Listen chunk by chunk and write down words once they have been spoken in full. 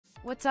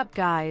What's up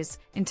guys,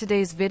 in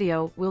today's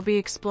video we'll be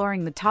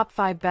exploring the top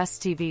 5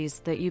 best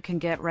TVs that you can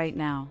get right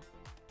now.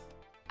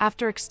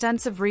 After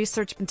extensive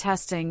research and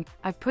testing,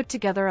 I've put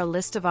together a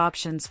list of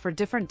options for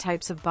different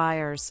types of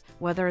buyers,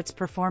 whether it's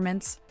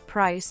performance,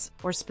 price,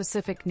 or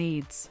specific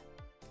needs.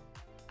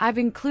 I've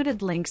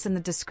included links in the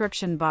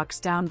description box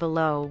down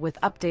below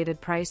with updated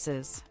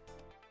prices.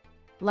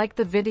 Like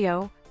the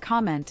video,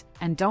 comment,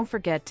 and don't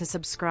forget to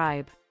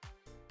subscribe.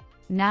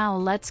 Now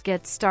let's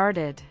get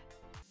started.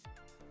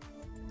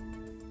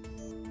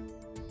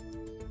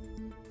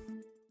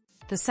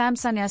 The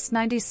Samsung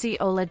S90C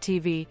OLED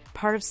TV,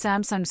 part of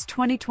Samsung's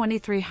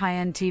 2023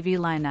 high-end TV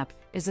lineup,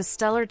 is a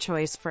stellar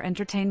choice for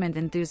entertainment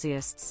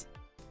enthusiasts.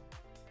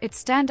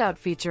 Its standout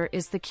feature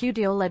is the QD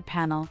OLED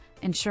panel,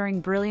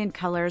 ensuring brilliant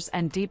colors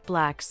and deep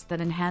blacks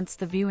that enhance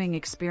the viewing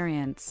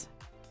experience.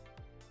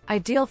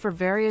 Ideal for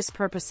various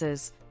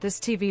purposes, this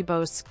TV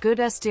boasts good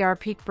SDR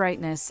peak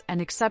brightness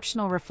and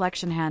exceptional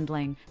reflection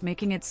handling,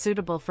 making it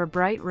suitable for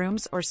bright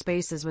rooms or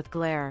spaces with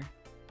glare.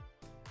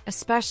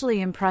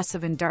 Especially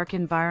impressive in dark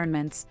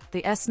environments,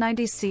 the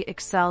S90C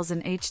excels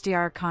in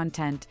HDR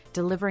content,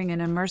 delivering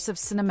an immersive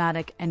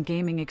cinematic and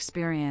gaming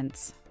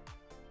experience.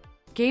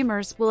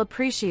 Gamers will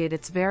appreciate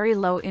its very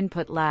low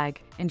input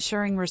lag,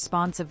 ensuring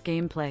responsive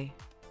gameplay.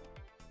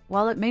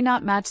 While it may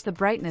not match the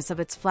brightness of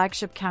its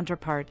flagship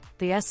counterpart,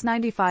 the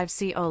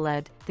S95C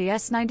OLED, the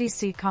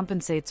S90C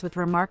compensates with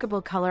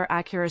remarkable color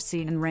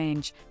accuracy and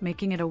range,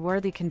 making it a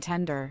worthy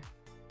contender.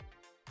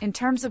 In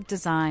terms of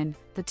design,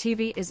 the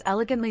TV is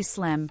elegantly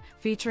slim,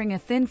 featuring a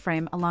thin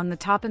frame along the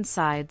top and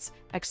sides,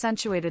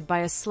 accentuated by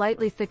a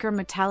slightly thicker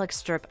metallic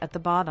strip at the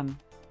bottom.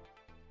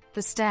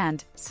 The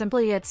stand,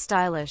 simple yet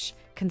stylish,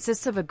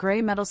 consists of a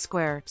gray metal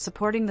square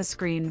supporting the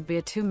screen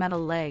via two metal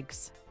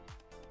legs.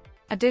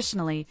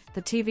 Additionally,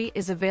 the TV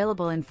is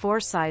available in 4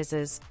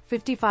 sizes: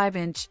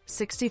 55-inch,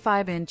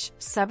 65-inch,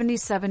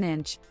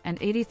 77-inch, and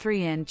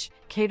 83-inch,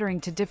 catering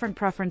to different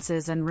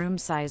preferences and room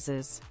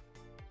sizes.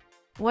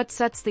 What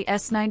sets the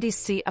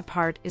S90C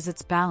apart is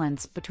its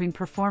balance between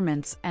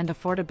performance and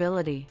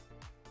affordability.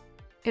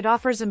 It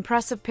offers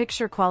impressive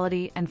picture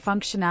quality and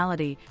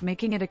functionality,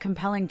 making it a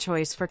compelling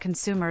choice for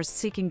consumers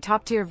seeking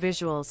top-tier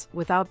visuals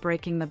without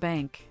breaking the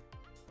bank.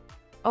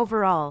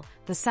 Overall,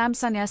 the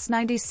Samsung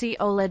S90C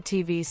OLED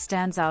TV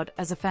stands out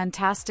as a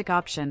fantastic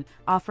option,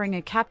 offering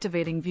a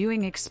captivating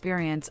viewing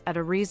experience at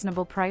a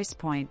reasonable price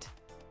point.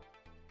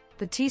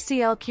 The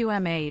TCL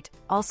QM8,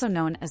 also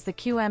known as the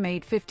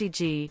QM8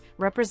 50G,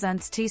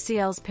 represents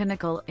TCL's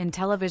pinnacle in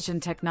television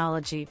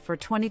technology for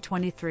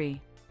 2023.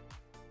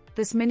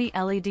 This mini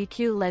LED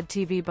QLED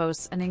TV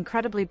boasts an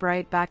incredibly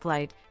bright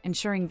backlight,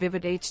 ensuring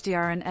vivid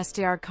HDR and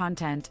SDR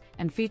content,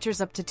 and features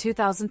up to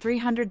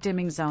 2,300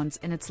 dimming zones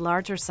in its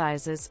larger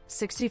sizes: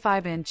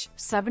 65-inch,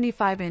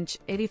 75-inch,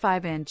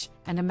 85-inch,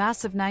 and a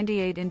massive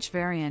 98-inch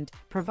variant,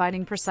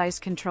 providing precise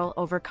control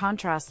over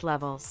contrast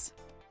levels.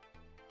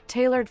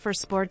 Tailored for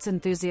sports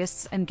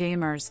enthusiasts and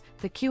gamers,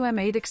 the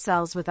QM8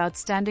 excels with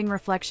outstanding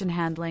reflection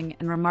handling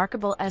and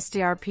remarkable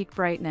SDR peak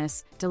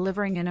brightness,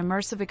 delivering an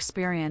immersive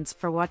experience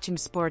for watching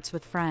sports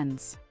with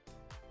friends.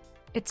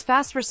 Its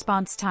fast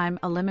response time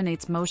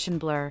eliminates motion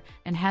blur,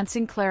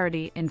 enhancing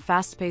clarity in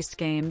fast-paced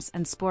games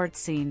and sports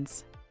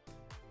scenes.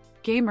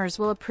 Gamers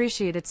will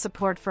appreciate its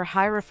support for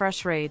high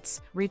refresh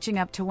rates, reaching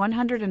up to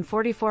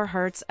 144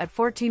 Hz at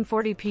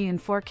 1440p in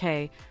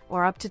 4K,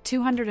 or up to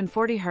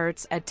 240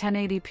 Hz at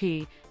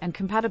 1080p, and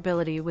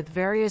compatibility with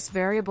various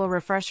variable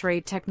refresh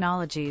rate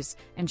technologies,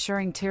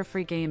 ensuring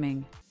tear-free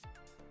gaming.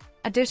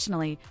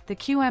 Additionally, the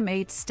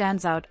QM8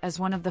 stands out as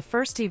one of the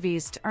first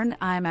TVs to earn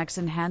IMAX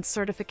Enhanced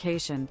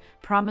certification,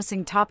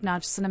 promising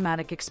top-notch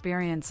cinematic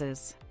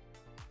experiences.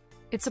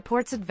 It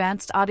supports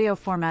advanced audio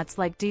formats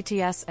like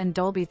DTS and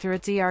Dolby through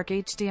its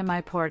eARC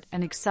HDMI port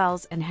and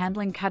excels in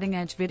handling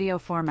cutting-edge video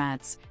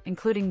formats,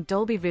 including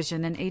Dolby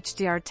Vision and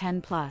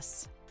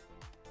HDR10+.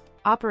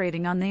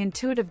 Operating on the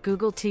intuitive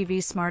Google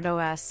TV Smart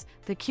OS,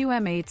 the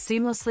QM8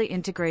 seamlessly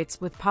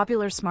integrates with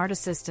popular smart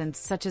assistants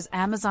such as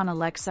Amazon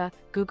Alexa,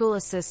 Google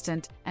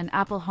Assistant, and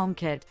Apple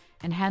HomeKit,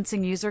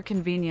 enhancing user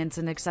convenience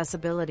and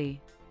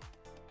accessibility.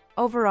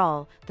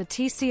 Overall, the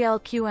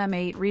TCL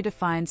QM8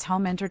 redefines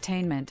home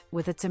entertainment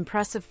with its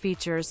impressive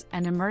features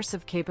and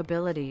immersive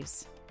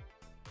capabilities.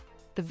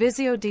 The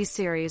Vizio D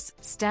series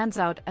stands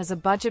out as a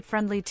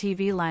budget-friendly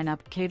TV lineup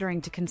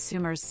catering to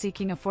consumers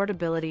seeking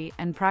affordability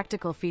and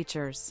practical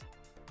features.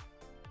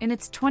 In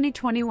its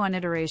 2021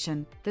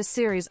 iteration, this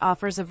series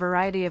offers a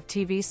variety of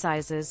TV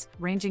sizes,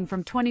 ranging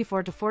from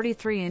 24 to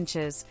 43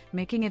 inches,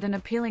 making it an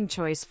appealing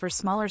choice for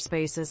smaller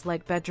spaces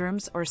like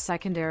bedrooms or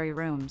secondary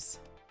rooms.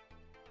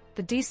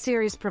 The D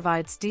series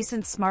provides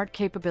decent smart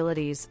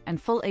capabilities and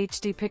full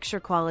HD picture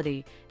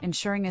quality,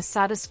 ensuring a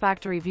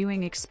satisfactory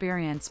viewing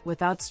experience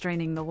without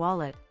straining the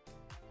wallet.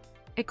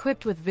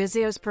 Equipped with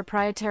Vizio's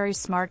proprietary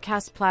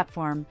SmartCast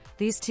platform,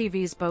 these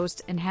TVs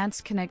boast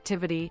enhanced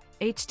connectivity,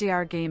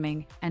 HDR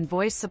gaming, and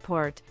voice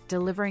support,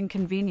 delivering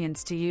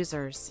convenience to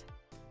users.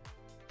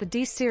 The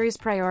D series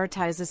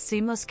prioritizes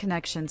seamless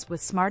connections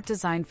with smart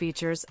design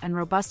features and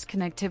robust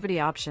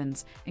connectivity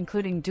options,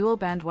 including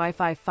dual-band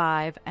Wi-Fi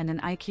 5 and an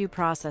iQ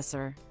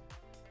processor.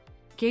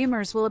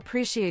 Gamers will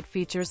appreciate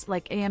features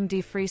like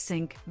AMD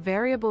FreeSync,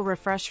 variable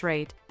refresh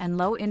rate, and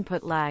low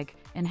input lag,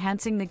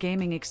 enhancing the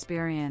gaming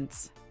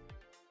experience.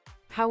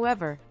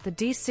 However, the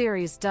D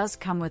series does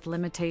come with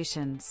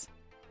limitations.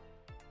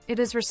 It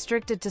is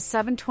restricted to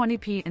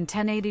 720p and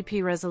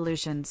 1080p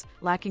resolutions,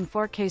 lacking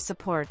 4K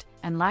support,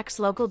 and lacks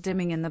local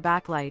dimming in the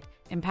backlight,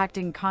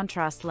 impacting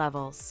contrast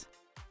levels.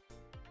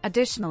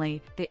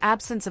 Additionally, the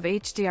absence of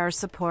HDR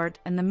support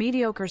and the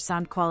mediocre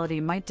sound quality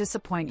might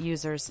disappoint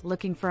users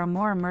looking for a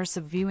more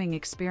immersive viewing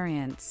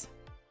experience.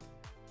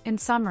 In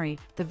summary,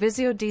 the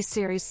Vizio D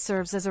series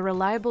serves as a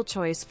reliable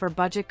choice for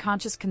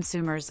budget-conscious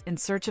consumers in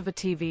search of a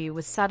TV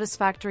with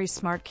satisfactory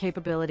smart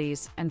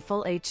capabilities and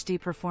full HD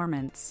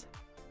performance.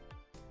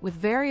 With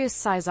various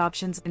size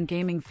options and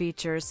gaming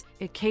features,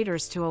 it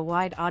caters to a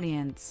wide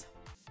audience.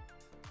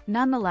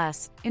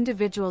 Nonetheless,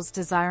 individuals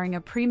desiring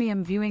a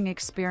premium viewing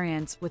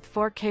experience with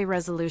 4K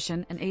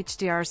resolution and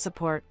HDR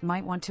support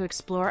might want to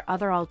explore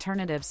other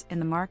alternatives in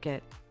the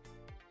market.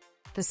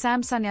 The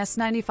Samsung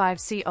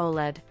S95C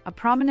OLED, a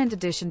prominent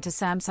addition to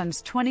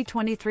Samsung's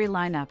 2023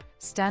 lineup,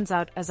 stands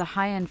out as a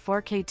high-end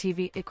 4K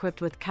TV equipped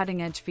with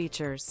cutting-edge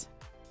features.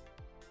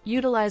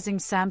 Utilizing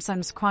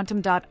Samsung's Quantum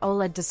Dot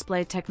OLED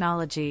display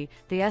technology,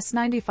 the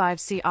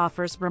S95C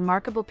offers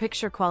remarkable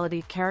picture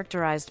quality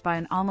characterized by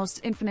an almost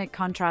infinite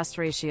contrast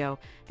ratio,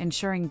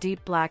 ensuring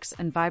deep blacks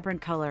and vibrant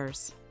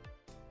colors.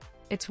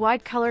 Its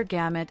wide color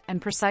gamut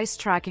and precise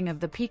tracking of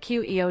the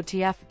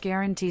PQEOTF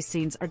guarantee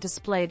scenes are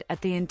displayed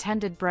at the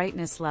intended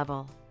brightness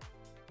level.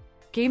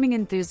 Gaming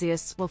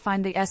enthusiasts will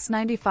find the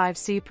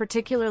S95C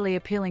particularly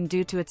appealing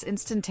due to its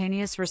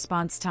instantaneous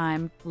response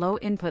time, low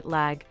input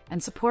lag,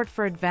 and support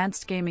for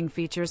advanced gaming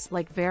features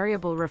like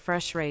variable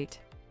refresh rate.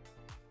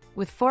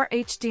 With 4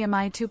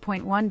 HDMI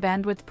 2.1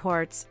 bandwidth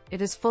ports,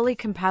 it is fully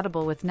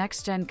compatible with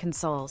next-gen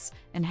consoles,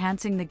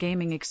 enhancing the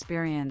gaming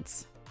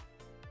experience.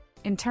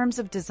 In terms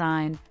of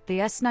design, the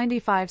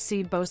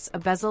S95C boasts a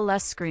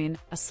bezel-less screen,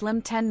 a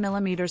slim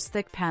 10mm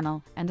thick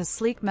panel, and a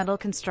sleek metal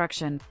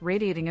construction,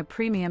 radiating a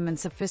premium and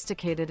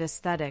sophisticated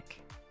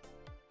aesthetic.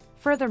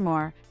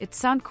 Furthermore, its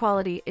sound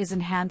quality is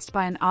enhanced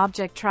by an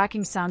object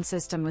tracking sound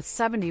system with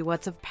 70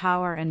 watts of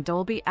power and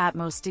Dolby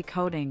Atmos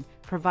decoding,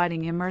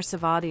 providing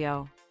immersive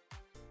audio.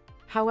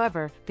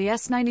 However, the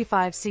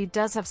S95C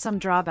does have some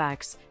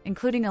drawbacks,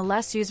 including a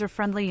less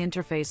user-friendly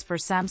interface for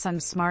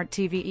Samsung's smart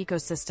TV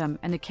ecosystem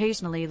and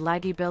occasionally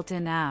laggy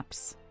built-in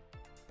apps.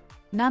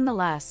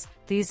 Nonetheless,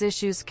 these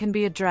issues can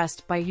be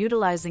addressed by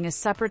utilizing a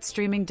separate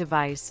streaming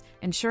device,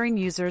 ensuring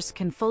users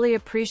can fully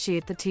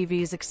appreciate the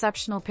TV's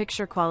exceptional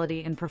picture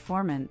quality and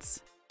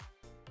performance.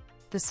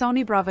 The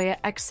Sony Bravia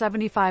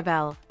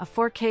X75L, a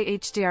 4K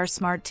HDR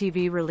smart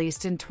TV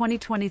released in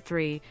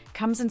 2023,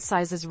 comes in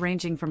sizes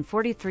ranging from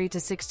 43 to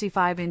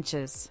 65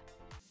 inches.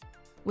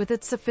 With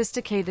its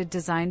sophisticated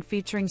design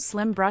featuring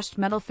slim brushed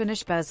metal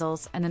finish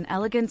bezels and an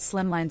elegant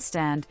slimline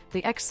stand,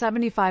 the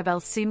X75L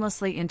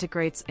seamlessly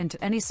integrates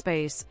into any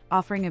space,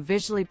 offering a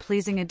visually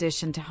pleasing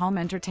addition to home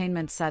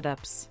entertainment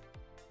setups.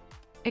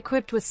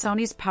 Equipped with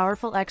Sony's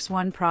powerful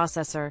X1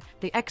 processor,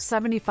 the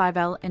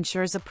X75L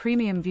ensures a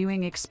premium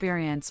viewing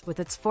experience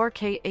with its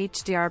 4K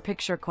HDR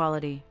picture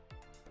quality.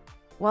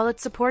 While it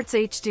supports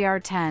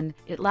HDR10,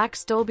 it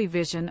lacks Dolby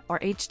Vision or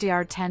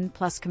HDR10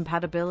 Plus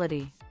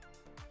compatibility.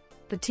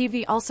 The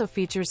TV also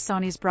features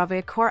Sony's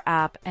Bravia Core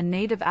app and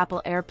native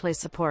Apple AirPlay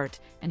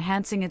support,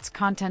 enhancing its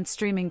content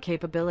streaming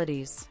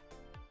capabilities.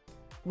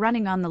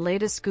 Running on the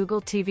latest Google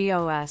TV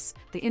OS,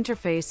 the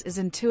interface is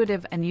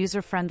intuitive and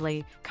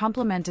user-friendly,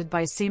 complemented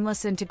by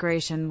seamless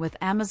integration with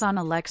Amazon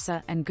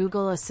Alexa and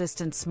Google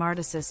Assistant smart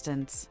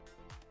assistants.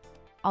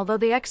 Although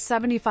the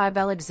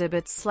X75L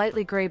exhibits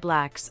slightly gray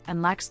blacks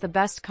and lacks the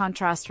best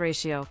contrast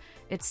ratio,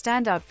 its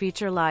standout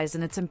feature lies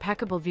in its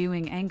impeccable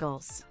viewing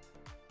angles.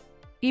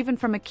 Even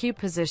from acute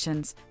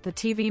positions, the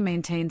TV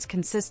maintains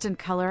consistent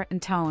color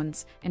and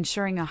tones,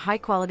 ensuring a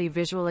high-quality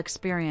visual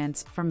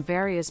experience from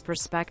various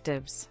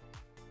perspectives.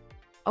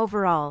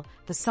 Overall,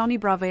 the Sony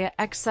Bravia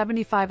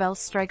X75L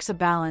strikes a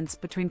balance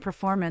between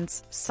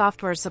performance,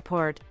 software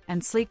support,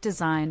 and sleek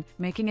design,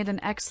 making it an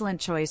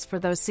excellent choice for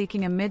those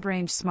seeking a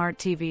mid-range smart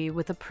TV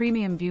with a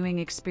premium viewing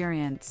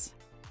experience.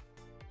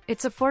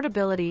 Its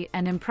affordability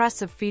and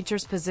impressive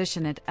features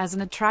position it as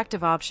an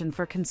attractive option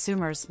for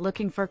consumers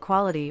looking for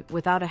quality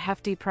without a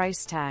hefty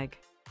price tag.